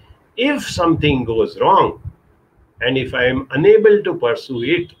implementing it, if something goes wrong and if I am unable to pursue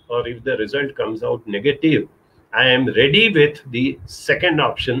it, or if the result comes out negative, I am ready with the second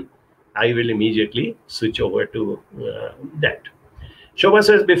option. I will immediately switch over to that. Shobha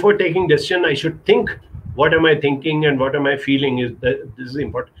says, before taking decision, I should think, what am I thinking and what am I feeling? This is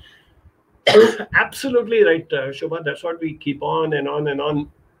important. Absolutely right, Shobha. That's what we keep on and on and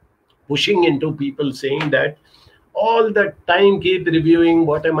on pushing into people, saying that all the time keep reviewing,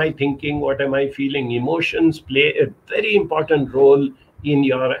 what am I thinking, what am I feeling. Emotions play a very important role in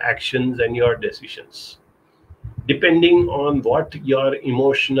your actions and your decisions. Depending on what your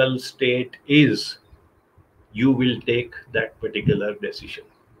emotional state is, you will take that particular decision.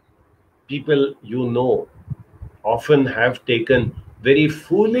 People often have taken very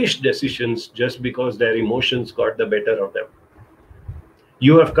foolish decisions just because their emotions got the better of them.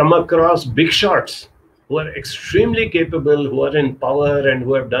 You have come across big shots who are extremely capable, who are in power and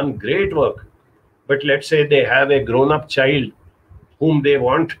who have done great work. But let's say they have a grown-up child whom they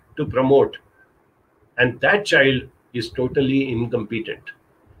want to promote, and that child is totally incompetent.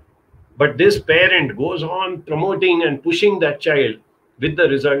 But this parent goes on promoting and pushing that child, with the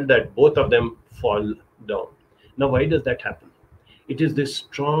result that both of them fall down. Now, why does that happen? It is this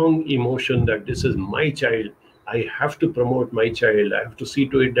strong emotion that this is my child. I have to promote my child. I have to see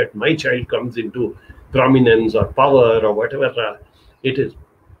to it that my child comes into prominence or power or whatever it is.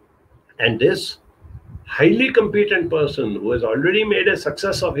 And this highly competent person who has already made a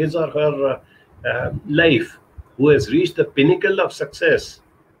success of his or her life, who has reached the pinnacle of success,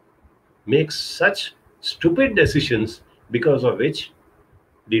 makes such stupid decisions, because of which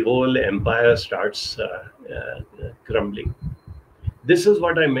the whole empire starts crumbling. This is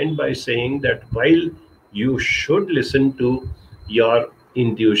what I meant by saying that while you should listen to your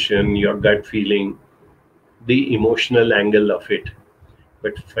intuition, your gut feeling, the emotional angle of it,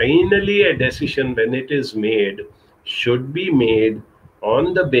 but finally a decision, when it is made, should be made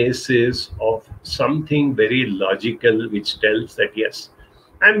on the basis of something very logical, which tells that yes,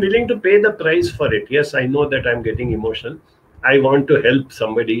 I'm willing to pay the price for it. Yes, I know that I'm getting emotional. I want to help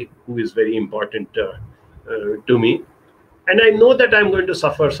somebody who is very important to me. And I know that I'm going to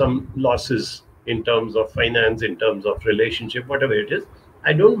suffer some losses in terms of finance, in terms of relationship, whatever it is.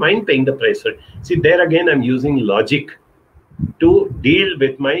 I don't mind paying the price for it. See, there again, I'm using logic to deal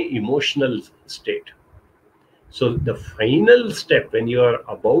with my emotional state. So the final step, when you are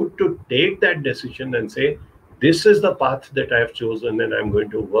about to take that decision and say, this is the path that I have chosen and I'm going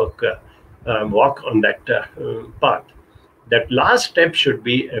to walk on that path, that last step should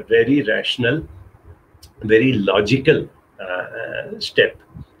be a very rational, very logical step,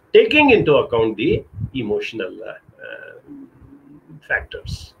 taking into account the emotional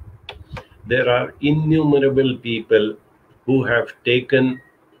factors. There are innumerable people who have taken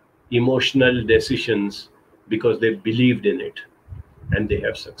emotional decisions because they believed in it and they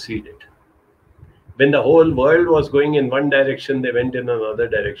have succeeded. When the whole world was going in one direction, they went in another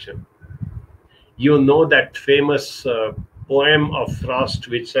direction. You know that famous poem of Frost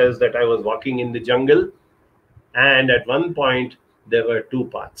which says that I was walking in the jungle and at one point there were two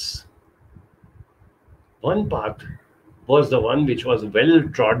paths. One path was the one which was well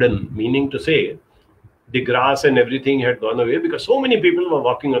trodden, meaning to say the grass and everything had gone away because so many people were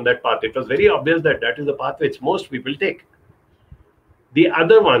walking on that path. It was very obvious that that is the path which most people take. The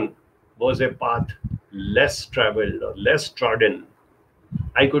other one was a path less traveled or less trodden.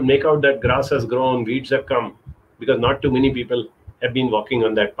 I could make out that grass has grown, weeds have come, because not too many people have been walking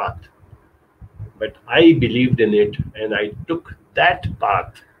on that path. But I believed in it and I took that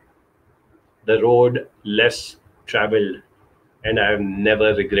path, the road less traveled, and I have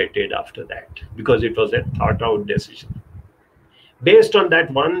never regretted after that because it was a thought out decision. Based on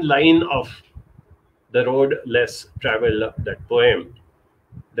that one line of the road less traveled, that poem,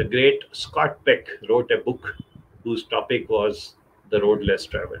 the great Scott Peck wrote a book whose topic was the road less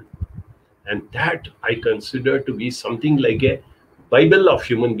traveled. And that I consider to be something like a Bible of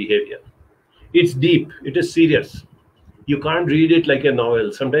human behavior. It's deep, it is serious. You can't read it like a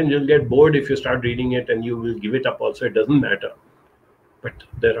novel. Sometimes you'll get bored if you start reading it and you will give it up also. It doesn't matter. But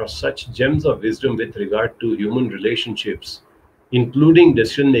there are such gems of wisdom with regard to human relationships, including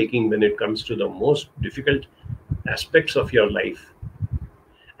decision making when it comes to the most difficult aspects of your life.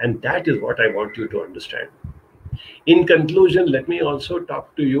 And that is what I want you to understand. In conclusion, let me also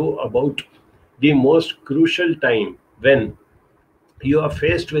talk to you about the most crucial time when you are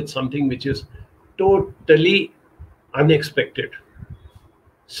faced with something which is totally unexpected,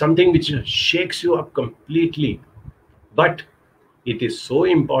 something which shakes you up completely. But it is so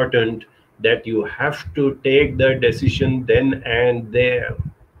important that you have to take the decision then and there.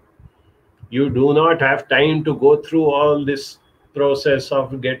 You do not have time to go through all this process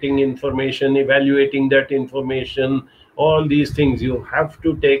of getting information, evaluating that information, all these things. You have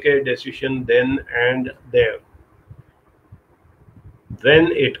to take a decision then and there.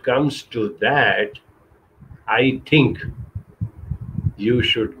 When it comes to that, I think you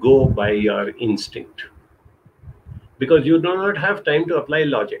should go by your instinct, because you do not have time to apply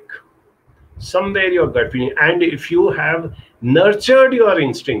logic. Somewhere your gut feeling, and if you have nurtured your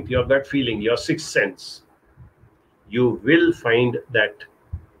instinct, your gut feeling, your sixth sense, you will find that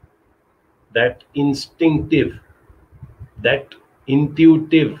instinctive, that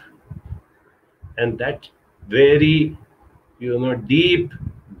intuitive, and that very deep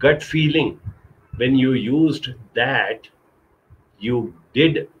gut feeling. When you used that, you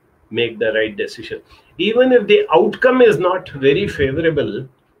did make the right decision. Even if the outcome is not very favorable,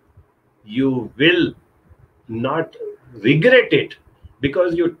 you will not regret it,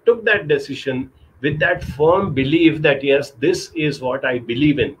 because you took that decision with that firm belief that yes, this is what I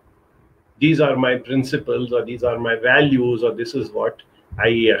believe in. These are my principles, or these are my values, or this is what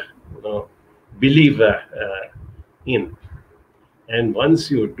I believe in. And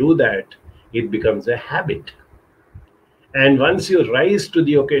once you do that, it becomes a habit. And once you rise to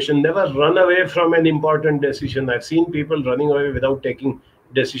the occasion, never run away from an important decision. I've seen people running away without taking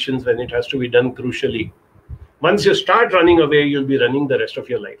decisions when it has to be done crucially. Once you start running away, you'll be running the rest of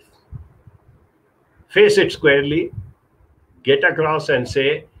your life. Face it squarely, get across and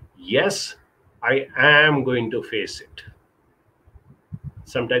say, yes, I am going to face it.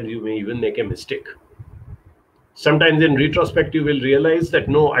 Sometimes you may even make a mistake. Sometimes in retrospect, you will realize that,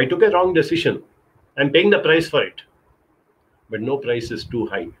 no, I took a wrong decision. I'm paying the price for it. But no price is too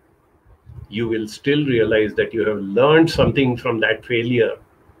high. You will still realize that you have learned something from that failure.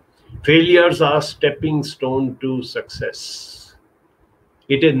 Failures are stepping stone to success.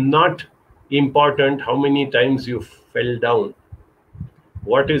 It is not important how many times you fell down.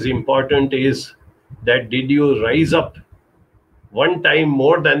 What is important is that did you rise up one time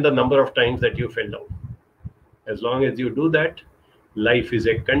more than the number of times that you fell down? As long as you do that, life is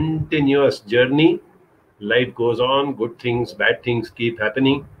a continuous journey. Life goes on, good things, bad things keep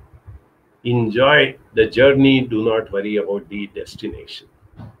happening. Enjoy the journey, do not worry about the destination.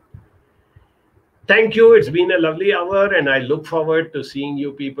 Thank you. It's been a lovely hour, and I look forward to seeing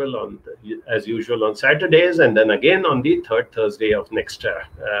you people on, as usual, on Saturdays, and then again on the third Thursday of next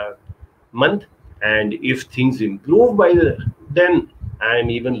month. And if things improve by then, I'm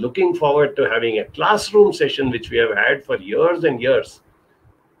even looking forward to having a classroom session, which we have had for years and years.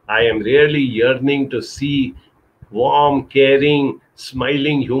 I am really yearning to see warm, caring,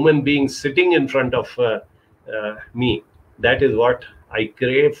 smiling human beings sitting in front of me. That is what I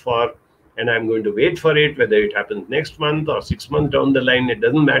crave for, and I'm going to wait for it, whether it happens next month or 6 months down the line. It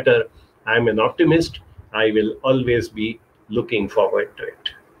doesn't matter. I'm an optimist. I will always be looking forward to it.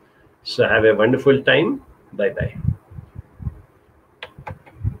 So have a wonderful time. Bye-bye.